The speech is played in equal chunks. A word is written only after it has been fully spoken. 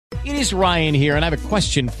It is Ryan here, and I have a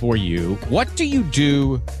question for you. What do you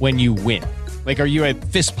do when you win? Like, are you a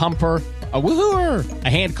fist pumper, a woo-hooer, a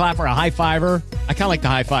hand clapper, a high fiver? I kind of like the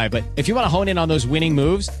high five, but if you want to hone in on those winning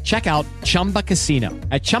moves, check out Chumba Casino.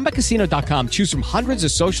 At ChumbaCasino.com, choose from hundreds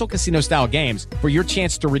of social casino-style games for your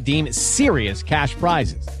chance to redeem serious cash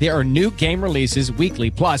prizes. There are new game releases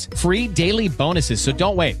weekly, plus free daily bonuses. So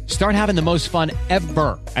don't wait. Start having the most fun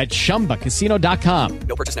ever at ChumbaCasino.com.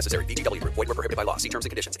 No purchase necessary. VGW Group. Void where prohibited by law. See terms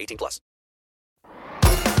and conditions. 18+.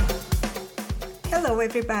 Hello,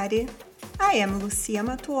 everybody. I am Lucia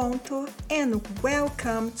Matuonto, and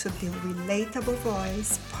welcome to the Relatable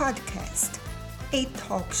Voice podcast, a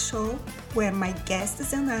talk show where my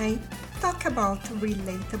guests and I talk about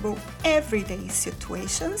relatable everyday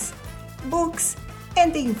situations, books,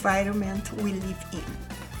 and the environment we live in.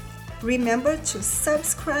 Remember to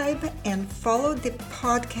subscribe and follow the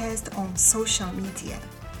podcast on social media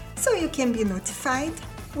so you can be notified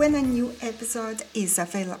when a new episode is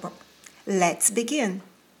available. Let's begin.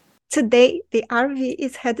 Today, the RV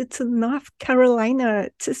is headed to North Carolina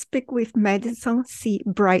to speak with Madison C.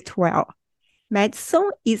 Brightwel. Madison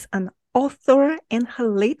is an author, and her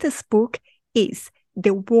latest book is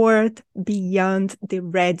The World Beyond the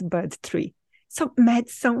Redbud Tree. So,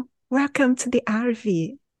 Madison, welcome to the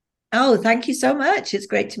RV. Oh, thank you so much. It's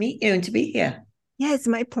great to meet you and to be here. Yes,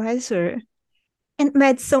 my pleasure. And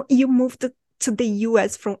Madison, you moved to the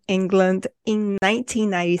U.S. from England in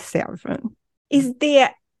 1997. Is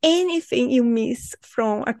there anything you miss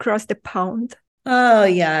from across the pond? Oh,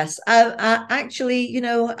 yes. Actually,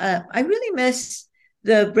 I really miss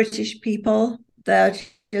the British people. They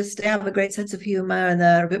have a great sense of humor, and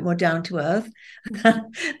they're a bit more down to earth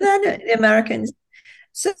than the Americans.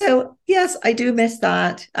 So, yes, I do miss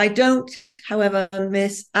that. I don't, however,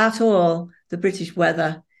 miss at all the British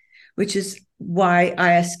weather, which is why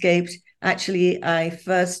I escaped. Actually, I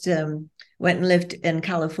first went and lived in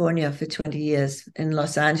California for 20 years in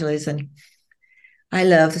Los Angeles, and I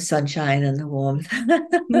love the sunshine and the warmth.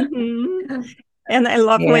 Mm-hmm. And I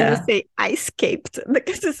love when you say I escaped,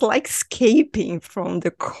 because it's like escaping from the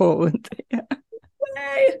cold.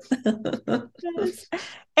 Yes.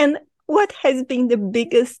 And what has been the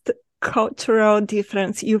biggest cultural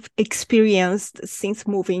difference you've experienced since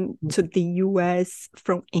moving to the US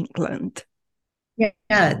from England?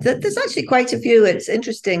 Yeah, there's actually quite a few. It's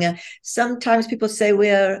interesting. Sometimes people say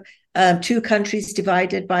we're two countries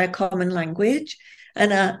divided by a common language.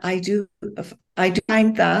 And I do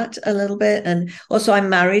find that a little bit. And also, I'm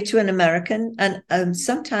married to an American. And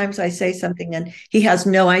sometimes I say something and he has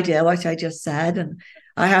no idea what I just said. And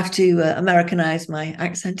I have to Americanize my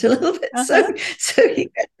accent a little bit, so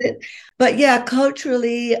he gets it. But yeah,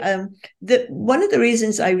 culturally, one of the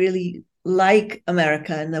reasons I really like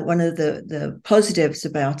America, and that one of the positives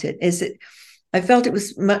about it, is that I felt it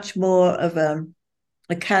was much more of a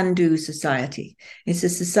can-do society. It's a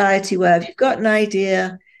society where if you've got an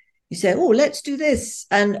idea, you say, "Oh, let's do this,"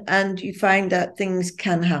 and you find that things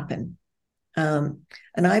can happen. And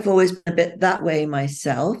I've always been a bit that way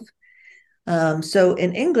myself. So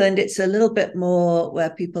in England, it's a little bit more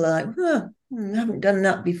where people are like, I haven't done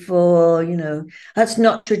that before, that's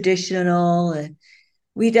not traditional.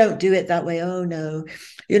 We don't do it that way. Oh, no,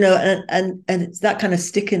 and it's that kind of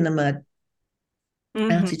stick in the mud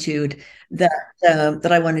attitude that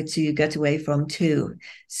I wanted to get away from too.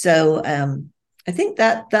 So I think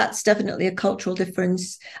that's definitely a cultural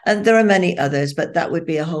difference. And there are many others, but that would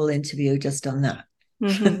be a whole interview just on that.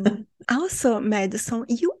 Mm-hmm. Also, Madison,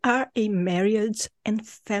 you are a marriage and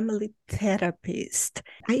family therapist.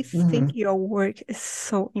 I think your work is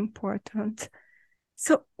so important.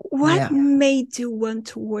 So what made you want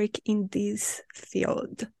to work in this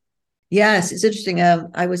field? Yes, it's interesting.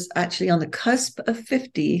 I was actually on the cusp of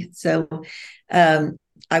 50. So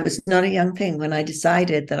I was not a young thing when I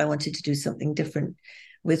decided that I wanted to do something different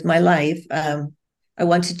with my life. I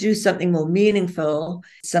wanted to do something more meaningful,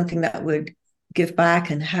 something that would give back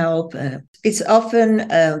and help. It's often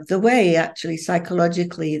the way, actually,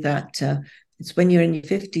 psychologically, that it's when you're in your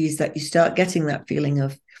 50s that you start getting that feeling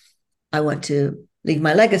of, I want to leave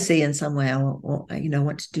my legacy in some way, or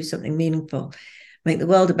want to do something meaningful, make the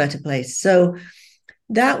world a better place. So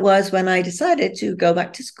that was when I decided to go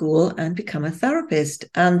back to school and become a therapist.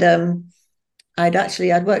 And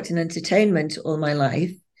I'd worked in entertainment all my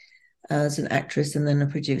life as an actress and then a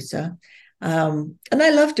producer. And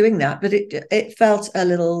I loved doing that, but it felt a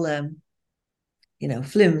little,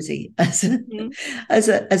 flimsy as a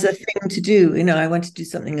thing to do. I wanted to do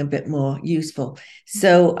something a bit more useful.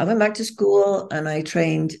 So I went back to school and I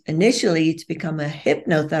trained initially to become a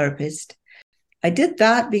hypnotherapist. I did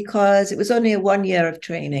that because it was only a 1 year of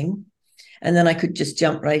training. and then I could just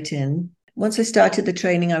jump right in. Once I started the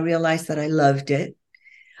training, I realized that I loved it.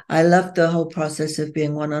 I loved the whole process of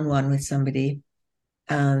being one-on-one with somebody.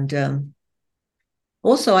 And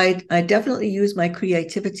also, I definitely use my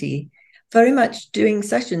creativity very much doing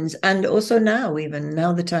sessions. And also now, even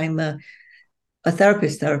now that I'm a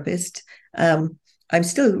therapist, I'm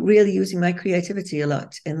still really using my creativity a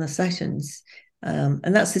lot in the sessions.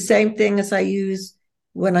 And that's the same thing as I use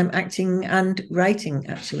when I'm acting and writing,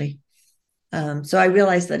 actually. So I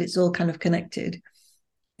realized that it's all kind of connected.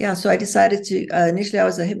 Yeah, so I decided to, initially I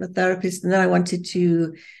was a hypnotherapist, and then I wanted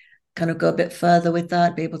to kind of go a bit further with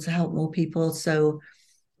that, be able to help more people. So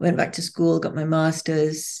went back to school, got my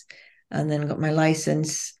master's, and then got my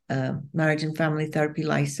license, marriage and family therapy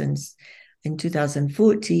license in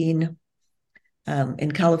 2014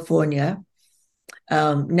 in California.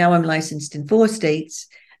 Now I'm licensed in 4 states,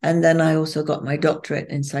 and then I also got my doctorate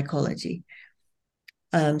in psychology.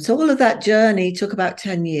 So all of that journey took about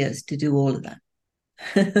 10 years to do all of that.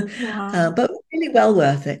 Wow. But really well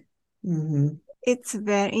worth it. Mm-hmm. It's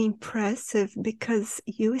very impressive because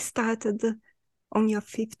you started on your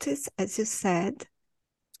 50s, as you said,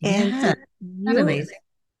 and Yeah, that's amazing.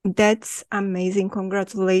 that's amazing.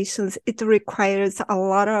 Congratulations. It requires a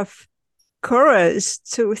lot of courage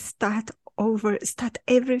to start over, start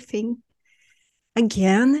everything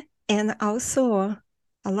again, and also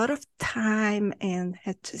a lot of time and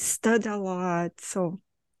had to study a lot. So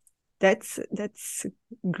that's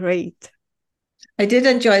great. I did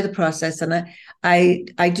enjoy the process, and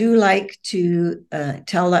I do like to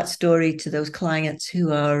tell that story to those clients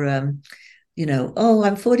who are, oh,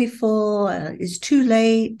 I'm 44, it's too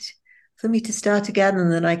late for me to start again,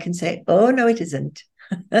 and then I can say, oh no, it isn't.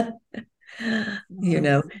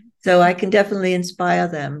 So I can definitely inspire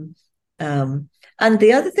them. And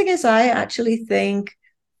the other thing is, I actually think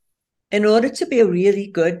in order to be a really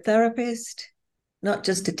good therapist, not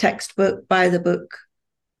just a textbook, by the book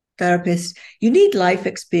therapist, you need life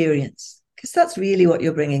experience, because that's really what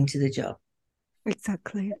you're bringing to the job.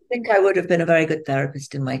 Exactly. I think I would have been a very good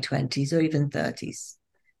therapist in my 20s or even 30s,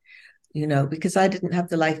 because I didn't have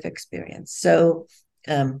the life experience. So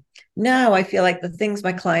now I feel like the things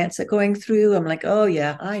my clients are going through, I'm like, oh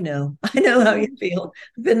yeah, I know how you feel.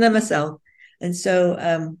 I've been there myself. And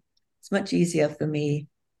so it's much easier for me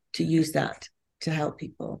to use that to help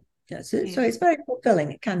people. Yeah, so it's very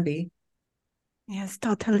fulfilling. It can be. Yes,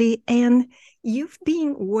 totally. And you've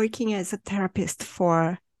been working as a therapist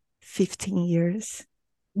for 15 years.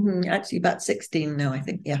 Actually, about 16 now, I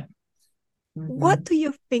think. Yeah. What do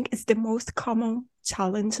you think is the most common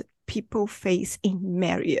challenge people face in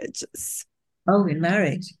marriages? Oh, in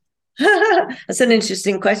marriage. That's an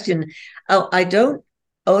interesting question. Oh, I don't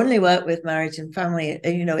only work with marriage and family.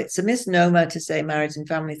 It's a misnomer to say marriage and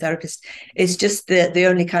family therapist. It's just the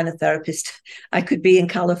only kind of therapist I could be in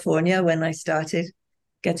California when I started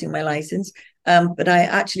getting my license. But I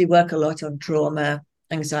actually work a lot on trauma,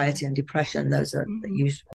 anxiety, and depression. Those are the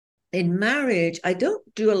usual. In marriage, I don't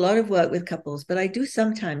do a lot of work with couples, but I do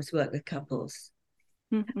sometimes work with couples.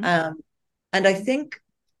 And I think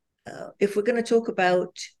if we're going to talk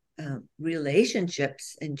about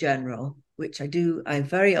relationships in general, which I do, I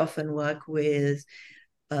very often work with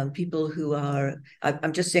people who are,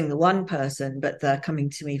 I'm just saying the one person, but they're coming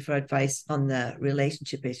to me for advice on their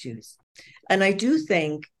relationship issues. And I do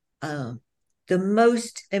think the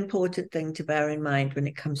most important thing to bear in mind when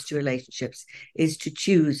it comes to relationships is to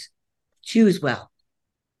choose well.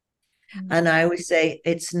 And I always say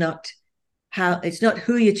it's not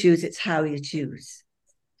who you choose, it's how you choose.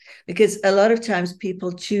 Because a lot of times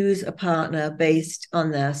people choose a partner based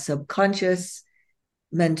on their subconscious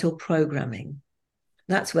mental programming.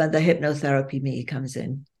 That's where the hypnotherapy me comes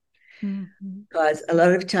in. Because a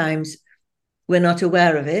lot of times we're not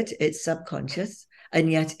aware of it, it's subconscious,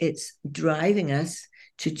 and yet it's driving us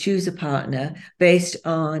to choose a partner based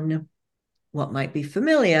on what might be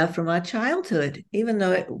familiar from our childhood, even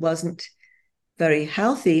though it wasn't very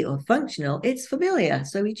healthy or functional, it's familiar,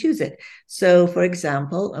 so we choose it. So, for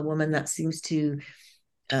example, a woman that seems to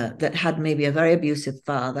that had maybe a very abusive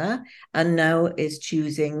father and now is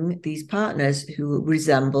choosing these partners who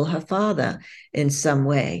resemble her father in some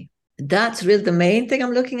way. That's really the main thing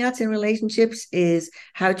I'm looking at in relationships, is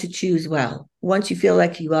how to choose well. Once you feel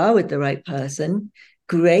like you are with the right person,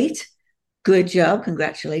 great. Good job,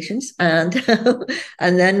 congratulations. And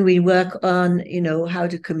and then we work on, how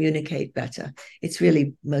to communicate better. It's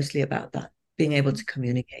really mostly about that, being able to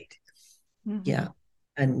communicate. Yeah.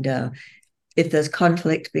 And if there's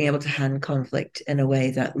conflict, being able to handle conflict in a way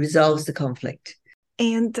that resolves the conflict.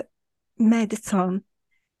 And Madison,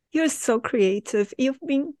 You're so creative. You've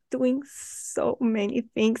been doing so many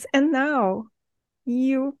things, and now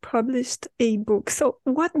you published a book. So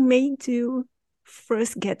what made you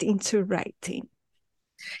first get into writing?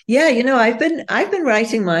 Yeah, I've been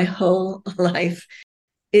writing my whole life.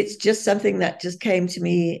 It's just something that just came to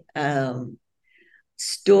me.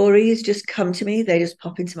 Stories just come to me. They just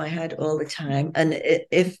pop into my head all the time. And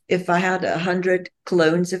if I had 100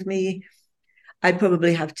 clones of me, I'd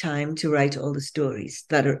probably have time to write all the stories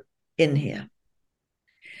that are in here.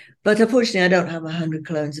 But unfortunately, I don't have 100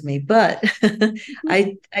 clones of me. But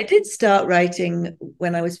I did start writing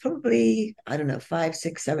when I was probably, I don't know, 5,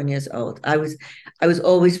 6, 7 years old. I was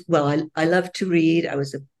always, well, I loved to read. I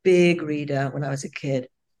was a big reader when I was a kid.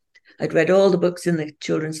 I'd read all the books in the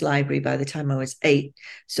children's library by the time I was 8.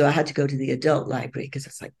 So I had to go to the adult library because I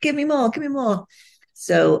was like, give me more, give me more.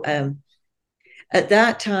 So at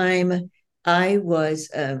that time, I was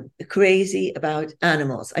crazy about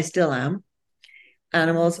animals. I still am.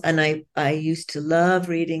 Animals. And I used to love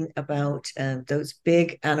reading about those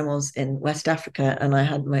big animals in West Africa. And I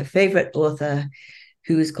had my favorite author,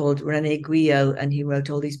 who was called René Guillot, and he wrote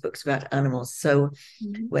all these books about animals. So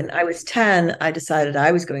when I was 10, I decided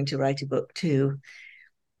I was going to write a book too.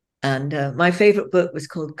 And my favorite book was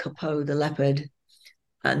called Coupeau the leopard,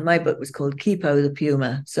 and my book was called Kipo the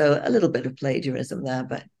puma. So a little bit of plagiarism there,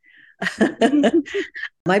 but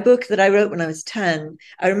my book that I wrote when I was 10,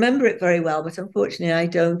 I remember it very well, but unfortunately I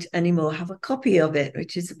don't anymore have a copy of it,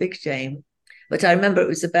 which is a big shame. But I remember it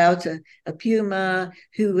was about a puma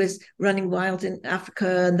who was running wild in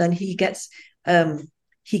Africa, and then he gets taken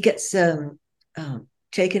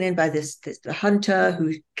in by this hunter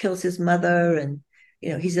who kills his mother, and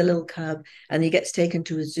he's a little cub, and he gets taken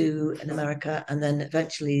to a zoo in America, and then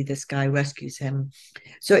eventually this guy rescues him.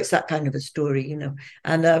 So it's that kind of a story,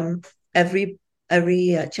 And every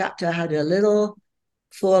chapter had a little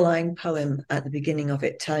 4-line poem at the beginning of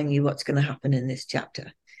it, telling you what's going to happen in this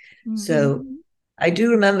chapter. Mm-hmm. So I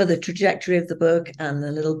do remember the trajectory of the book and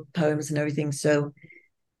the little poems and everything. So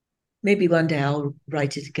maybe one day I'll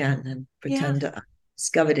write it again and pretend I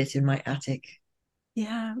discovered it in my attic.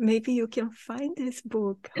 Yeah, maybe you can find this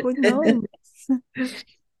book. Who knows?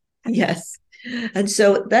 Yes. And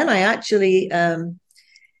so then I actually,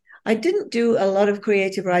 I didn't do a lot of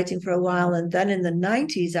creative writing for a while. And then in the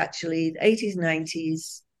 90s, actually, the 80s,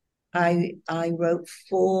 90s, I wrote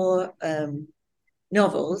 4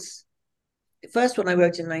 novels. The first one I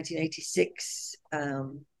wrote in 1986.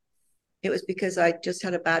 It was because I just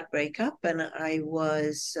had a bad breakup, and I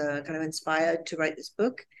was kind of inspired to write this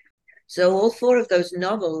book. So all 4 of those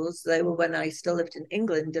novels, they were when I still lived in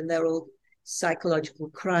England, and they're all psychological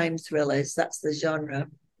crime thrillers. That's the genre.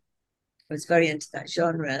 I was very into that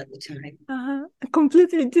genre at the time.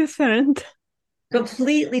 Completely different.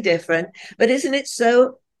 Completely different. But isn't it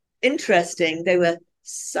so interesting? They were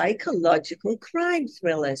psychological crime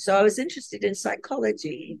thrillers. So I was interested in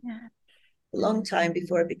psychology a long time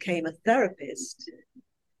before I became a therapist.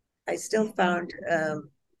 I still found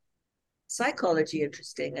psychology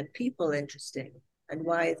interesting and people interesting and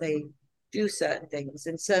why they do certain things,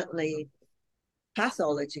 and certainly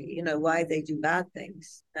pathology, why they do bad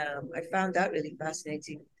things. I found that really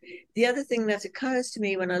fascinating. The other thing that occurs to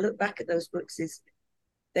me when I look back at those books is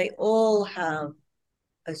they all have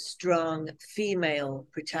a strong female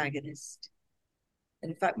protagonist.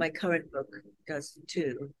 In fact, my current book does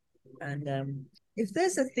too. And if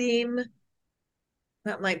there's a theme,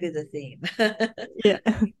 that might be the theme. Yeah.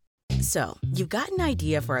 So, you've got an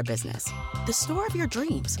idea for a business, the store of your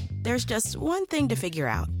dreams. There's just one thing to figure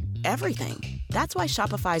out: everything. That's why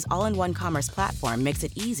Shopify's all-in-one commerce platform makes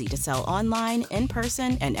it easy to sell online, in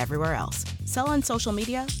person, and everywhere else. Sell on social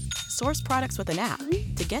media, source products with an app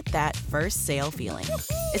to get that first sale feeling.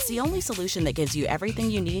 It's the only solution that gives you everything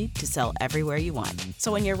you need to sell everywhere you want.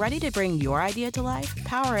 So when you're ready to bring your idea to life,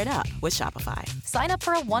 power it up with Shopify. Sign up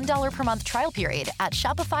for a $1 per month trial period at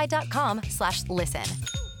shopify.com/listen.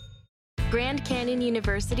 Grand Canyon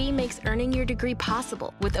University makes earning your degree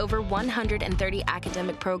possible with over 130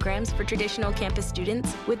 academic programs for traditional campus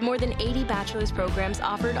students, with more than 80 bachelor's programs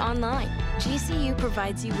offered online. GCU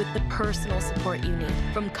provides you with the personal support you need,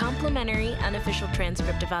 from complimentary unofficial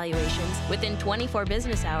transcript evaluations within 24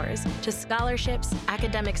 business hours to scholarships,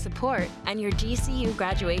 academic support, and your GCU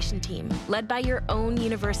graduation team, led by your own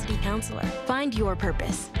university counselor. Find your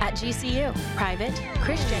purpose at GCU. Private,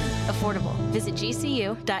 Christian, affordable. Visit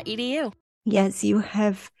gcu.edu. Yes, you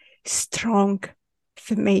have strong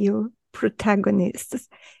female protagonists.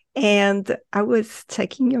 And I was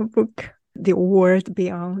checking your book, The World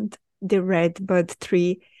Beyond the Red Bud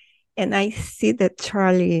Tree, and I see that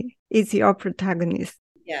Charlie is your protagonist.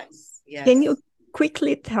 Yes. Can you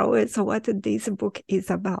quickly tell us what this book is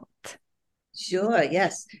about? Sure,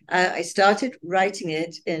 yes. I started writing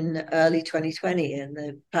it in early 2020 in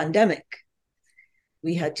the pandemic.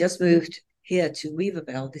 We had just moved here to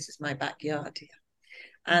Weaverville. This is my backyard here.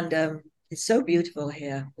 And it's so beautiful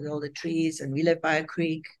here with all the trees, and we live by a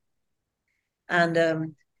creek.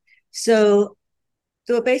 And so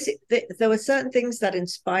there were certain things that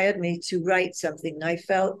inspired me to write something. I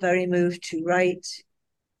felt very moved to write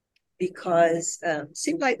because it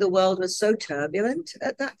seemed like the world was so turbulent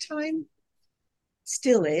at that time.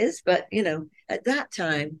 Still is, but at that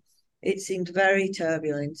time it seemed very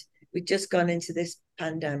turbulent. We'd just gone into this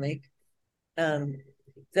pandemic.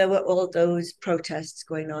 There were all those protests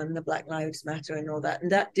going on, the Black Lives Matter and all that,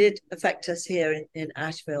 and that did affect us here in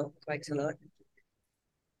Asheville quite a lot.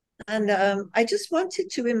 And I just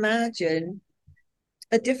wanted to imagine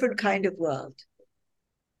a different kind of world,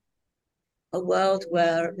 a world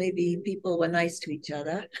where maybe people were nice to each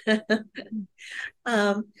other.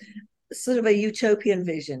 Sort of a utopian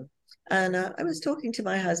vision. And I was talking to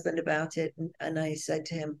my husband about it, and I said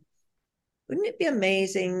to him, wouldn't it be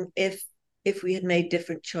amazing if we had made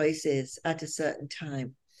different choices at a certain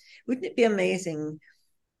time? Wouldn't it be amazing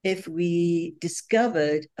if we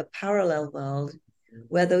discovered a parallel world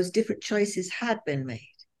where those different choices had been made?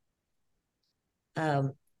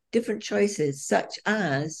 Different choices such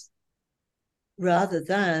as, rather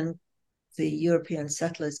than the European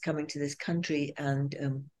settlers coming to this country and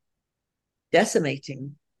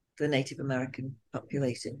decimating the Native American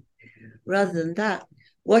population. Rather than that,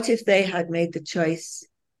 what if they had made the choice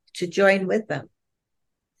to join with them?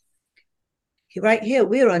 Right here,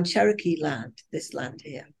 we're on Cherokee land, this land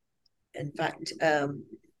here, in fact.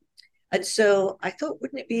 And so I thought,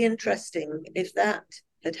 wouldn't it be interesting if that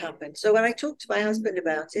had happened? So when I talked to my husband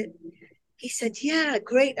about it, he said, yeah,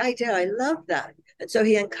 great idea. I love that. And so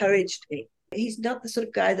he encouraged me. He's not the sort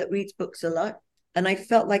of guy that reads books a lot. And I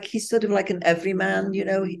felt like he's sort of like an everyman,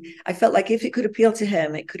 I felt like if it could appeal to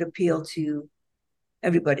him, it could appeal to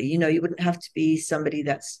everybody. You wouldn't have to be somebody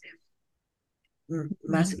that's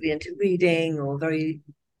massively into reading or very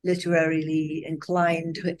literarily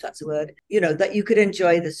inclined, if that's a word, that you could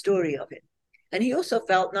enjoy the story of it. And he also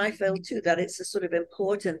felt, and I felt too, that it's a sort of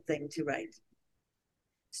important thing to write.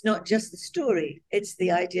 It's not just the story, it's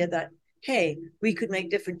the idea that, hey, we could make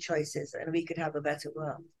different choices and we could have a better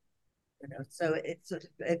world. So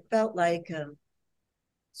it felt like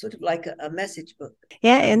sort of like a message book.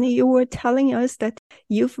 Yeah, and you were telling us that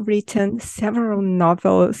you've written several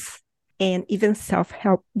novels and even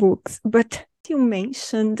self-help books, but you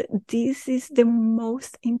mentioned this is the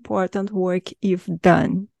most important work you've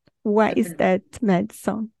done. Why is that,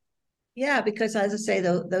 Madison? Yeah, because as I say,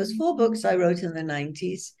 those 4 books I wrote in the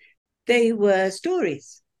 90s, they were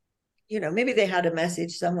stories. Maybe they had a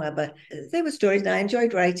message somewhere, but they were stories, and I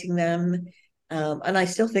enjoyed writing them. And I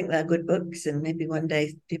still think they're good books, and maybe one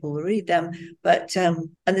day people will read them. But and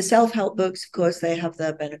the self-help books, of course, they have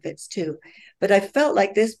their benefits too. But I felt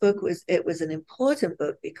like this book was an important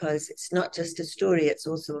book because it's not just a story; it's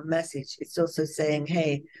also a message. It's also saying,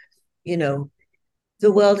 hey, the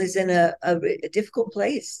world is in a difficult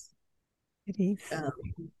place. It is,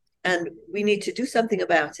 and we need to do something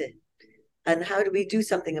about it. And how do we do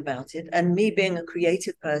something about it? And me being a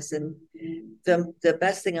creative person, the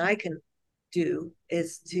best thing I can do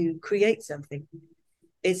is to create something,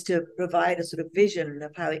 is to provide a sort of vision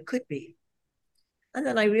of how it could be. And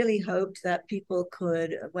then I really hoped that people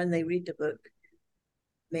could, when they read the book,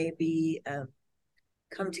 maybe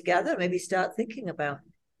come together, maybe start thinking about,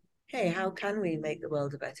 hey, how can we make the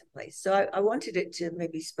world a better place? So I wanted it to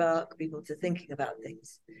maybe spark people to thinking about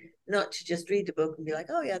things, not to just read the book and be like,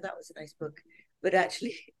 oh yeah, that was a nice book, but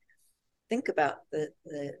actually think about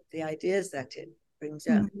the ideas that it brings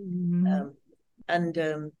up.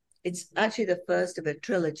 And it's actually the first of a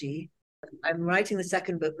trilogy. I'm writing the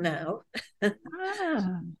second book now.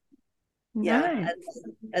 Yeah, nice.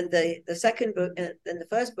 and the second book, in the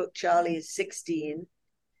first book, Charlie is 16.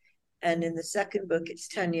 And in the second book, it's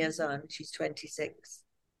 10 years on. She's 26.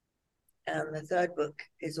 And the third book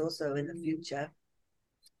is also in the future.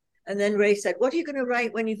 And then Ray said, what are you going to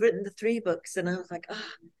write when you've written the 3 books? And I was like,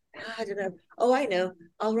 I don't know. Oh, I know.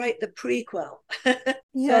 I'll write the prequel. So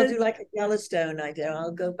I'll do like a Yellowstone idea.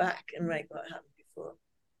 I'll go back and write what happened before.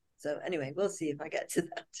 So anyway, we'll see if I get to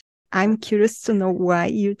that. I'm curious to know why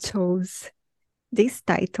you chose this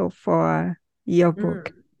title for your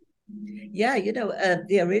book. Yeah,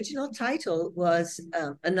 the original title was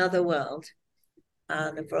Another World.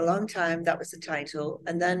 And for a long time, that was the title.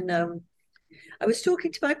 And then I was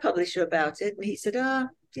talking to my publisher about it, and he said,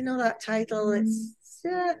 that title,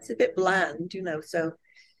 it's a bit bland, So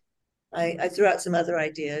I threw out some other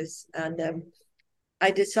ideas, and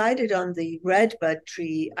I decided on the redbud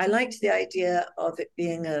tree. I liked the idea of it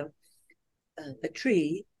being a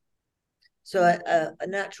tree, so a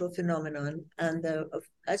natural phenomenon. And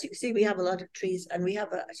as you can see, we have a lot of trees, and we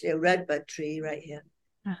have actually a redbud tree right here.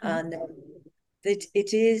 And it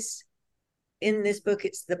is, in this book,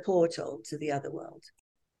 it's the portal to the other world.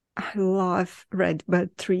 I love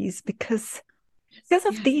redbud trees because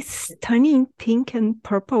of these stunning pink and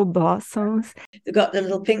purple blossoms. They've got the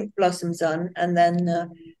little pink blossoms on, and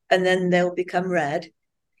then they'll become red,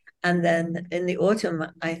 and then in the autumn,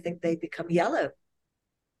 I think they become yellow.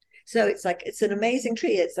 So it's an amazing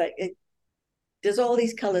tree. It's like there's all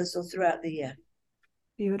these colors all throughout the year.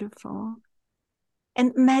 Beautiful.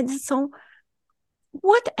 And Madison,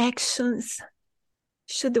 what actions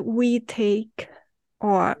should we take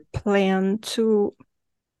or plan to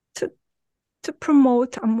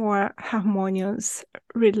promote a more harmonious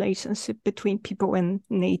relationship between people and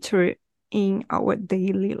nature in our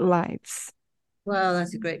daily lives? Well,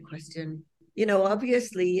 that's a great question.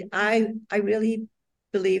 Obviously, I really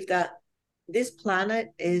believe that this planet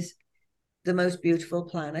is the most beautiful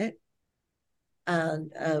planet,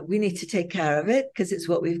 and we need to take care of it because it's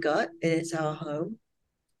what we've got and it's our home,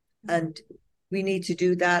 and we need to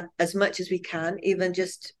do that as much as we can, even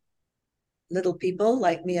just little people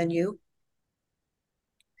like me and you,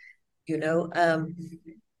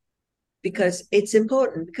 because it's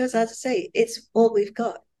important, because as I say, it's all we've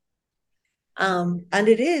got. And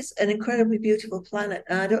it is an incredibly beautiful planet.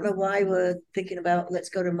 And I don't know why we're thinking about let's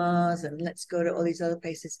go to Mars and let's go to all these other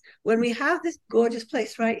places when we have this gorgeous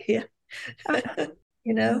place right here. I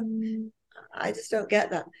just don't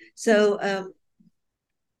get that. So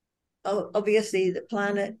obviously the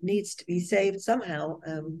planet needs to be saved somehow.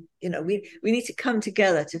 We need to come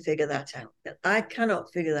together to figure that out. I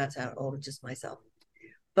cannot figure that out all just myself.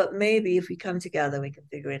 But maybe if we come together, we can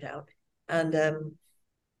figure it out.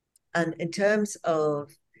 And in terms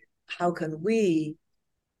of how can we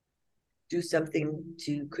do something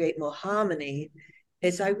to create more harmony,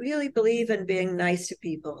 is I really believe in being nice to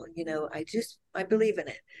people. I believe in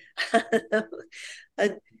it.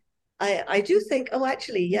 And I do think,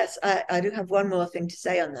 actually, yes, I do have one more thing to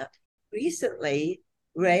say on that. Recently,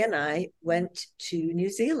 Ray and I went to New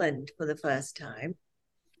Zealand for the first time.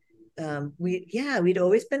 We'd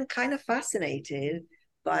always been kind of fascinated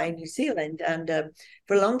by New Zealand, and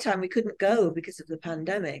for a long time we couldn't go because of the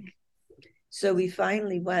pandemic. So we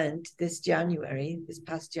finally went this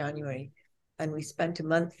past January, and we spent a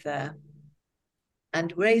month there.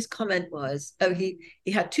 And Ray's comment was, he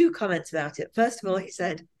had two comments about it. First of all, he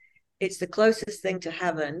said, it's the closest thing to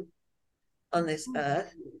heaven on this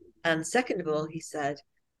earth. And second of all, he said,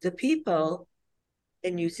 the people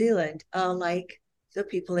in New Zealand are like the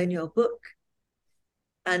people in your book.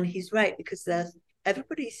 And he's right, because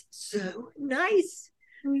everybody's so nice.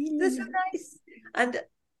 Really? They're so nice. And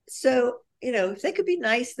so, if they could be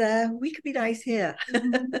nice there, we could be nice here.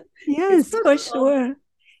 Yes, for sure.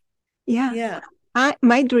 Yeah.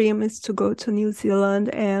 My dream is to go to New Zealand,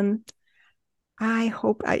 and I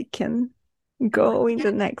hope I can go in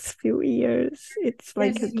the next few years. It's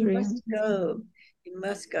like a dream. You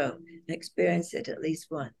must go and experience it at least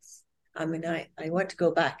once. I mean, I want to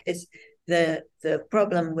go back. It's the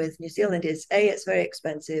problem with New Zealand is A, it's very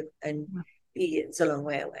expensive, and B, it's a long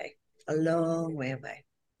way away.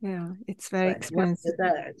 Yeah, it's very expensive. Once you're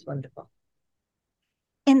there, it's wonderful.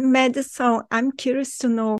 And Madison, I'm curious to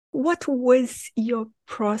know, what was your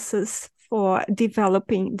process for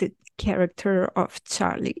developing the character of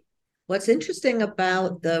Charlie? What's interesting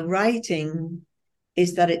about the writing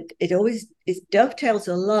is that it always dovetails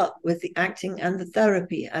a lot with the acting and the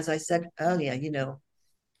therapy, as I said earlier,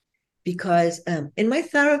 because in my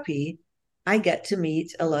therapy, I get to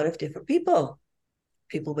meet a lot of different people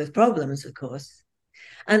with problems, of course.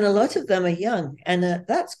 And a lot of them are young. And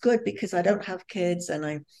that's good because I don't have kids,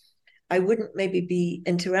 and I wouldn't maybe be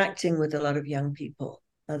interacting with a lot of young people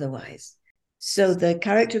otherwise. So the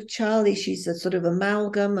character of Charlie, she's a sort of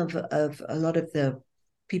amalgam of a lot of the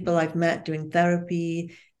people I've met doing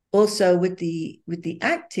therapy. Also with the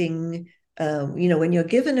acting, when you're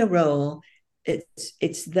given a role,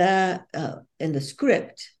 it's there in the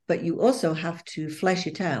script, but you also have to flesh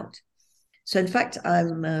it out. So in fact,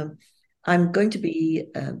 I'm going to be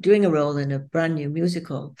doing a role in a brand new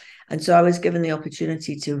musical. And so I was given the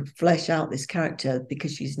opportunity to flesh out this character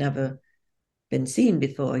because she's never been seen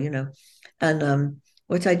before, And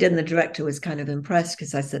what I did, and the director was kind of impressed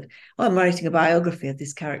because I said, I'm writing a biography of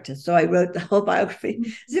this character. So I wrote the whole biography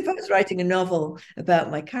as if I was writing a novel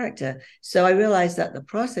about my character. So I realized that the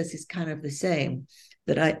process is kind of the same,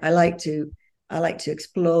 that I like to I like to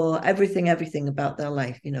explore everything about their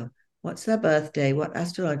life. What's their birthday? What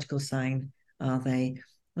astrological sign are they?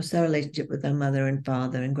 What's their relationship with their mother and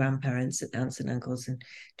father and grandparents and aunts and uncles? And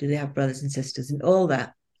do they have brothers and sisters and all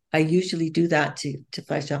that? I usually do that to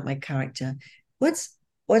flesh out my character. What's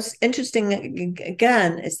interesting,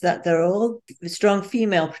 again, is that they're all strong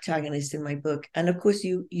female protagonists in my book. And of course,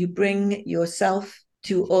 you bring yourself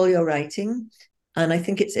to all your writing. And I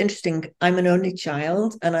think it's interesting. I'm an only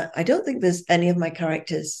child, and I don't think there's any of my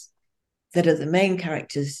characters that are the main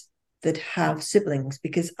characters that have siblings,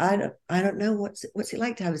 because I don't know what's it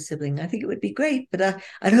like to have a sibling. I think it would be great, but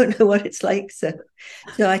I don't know what it's like. So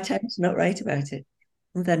I tend to not write about it.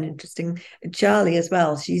 And then interesting, Charlie as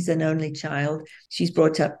well. She's an only child. She's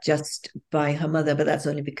brought up just by her mother, but that's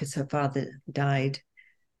only because her father died.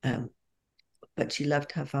 But she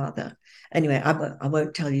loved her father. Anyway, I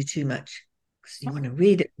won't tell you too much because you want to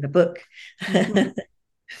read it in the book. Mm-hmm.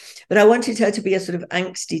 But I wanted her to be a sort of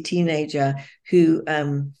angsty teenager who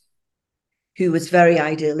was very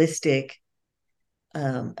idealistic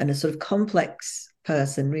and a sort of complex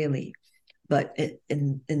person, really, but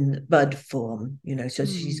in bud form, so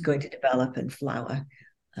she's going to develop and flower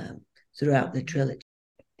throughout the trilogy.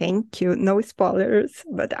 Thank you. No spoilers,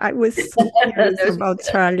 but I was so curious about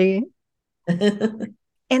Charlie.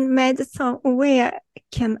 And Madison, where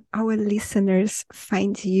can our listeners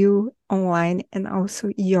find you online and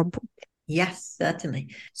also your book? Yes,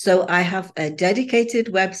 certainly. So I have a dedicated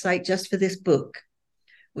website just for this book,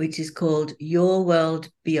 which is called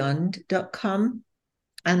yourworldbeyond.com.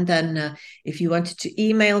 And then if you wanted to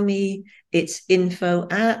email me, it's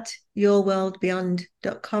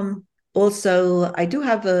info@yourworldbeyond.com. Also, I do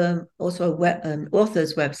have an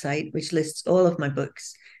author's website, which lists all of my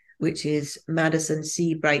books, which is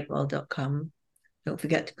MadisonCBrightwel.com. Don't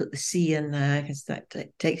forget to put the C in there, because that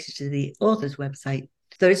takes you to the author's website.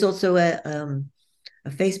 There is also a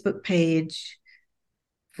Facebook page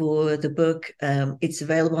for the book. It's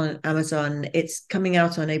available on Amazon. It's coming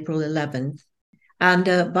out on April 11th. And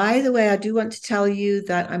by the way, I do want to tell you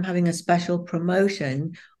that I'm having a special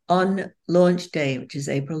promotion on launch day, which is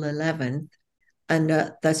April 11th. And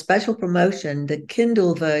the special promotion, the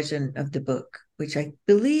Kindle version of the book, which I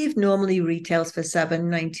believe normally retails for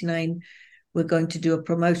 $7.99, we're going to do a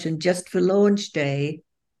promotion just for launch day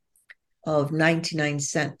of 99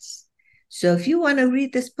 cents. So if you want to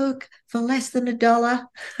read this book for less than $1,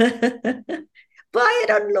 buy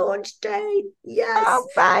it on launch day. Yes. I'll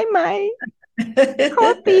buy my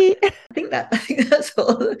copy. I think that's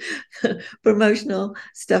all the promotional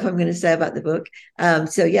stuff I'm going to say about the book.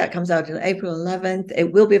 So yeah, it comes out on April 11th.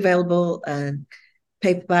 It will be available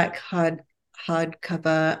paperback,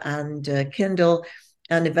 hardcover, and Kindle,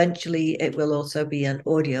 and eventually it will also be an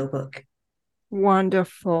audiobook.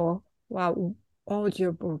 Wonderful. Wow.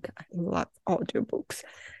 Audiobook. I love audiobooks.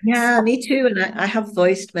 Yeah, me too. And I have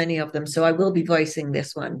voiced many of them, so I will be voicing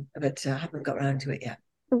this one, but I haven't got around to it yet.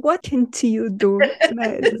 What can you do,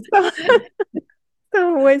 Madison? So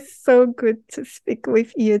it was so good to speak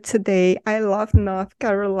with you today. I love North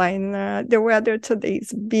Carolina. The weather today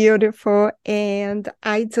is beautiful. And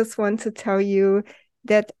I just want to tell you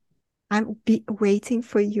that I'll be waiting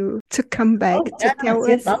for you to come back to tell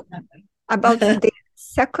us about the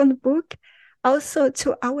second book. Also,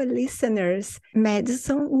 to our listeners,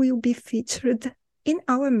 Madison will be featured in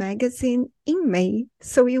our magazine in May.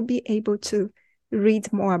 So you'll be able to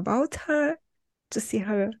read more about her, to see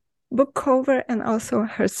her book cover and also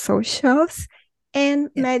her socials. And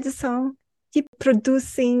Madison, keep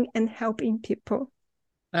producing and helping people.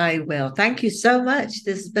 I will. Thank you so much.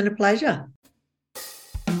 This has been a pleasure.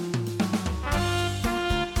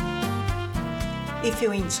 If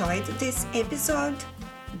you enjoyed this episode,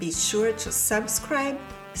 be sure to subscribe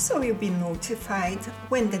so you'll be notified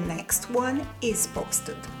when the next one is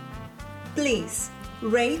posted. Please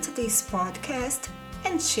rate this podcast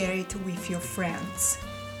and share it with your friends.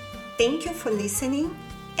 Thank you for listening,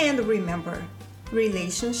 and remember,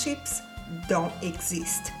 relationships don't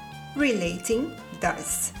exist. Relating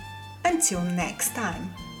does. Until next time.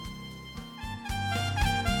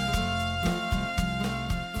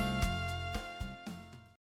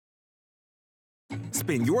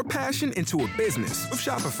 Spin your passion into a business with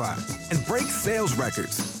Shopify and break sales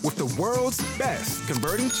records with the world's best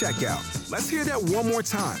converting checkout. Let's hear that one more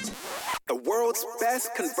time. The world's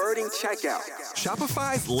best converting checkout.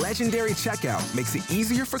 Shopify's legendary checkout makes it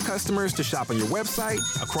easier for customers to shop on your website,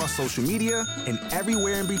 across social media, and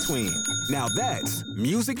everywhere in between. Now that's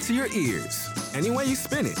music to your ears. Any way you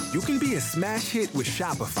spin it, you can be a smash hit with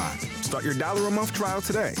Shopify. Start your $1 a month trial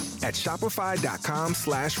today at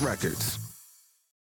shopify.com/records.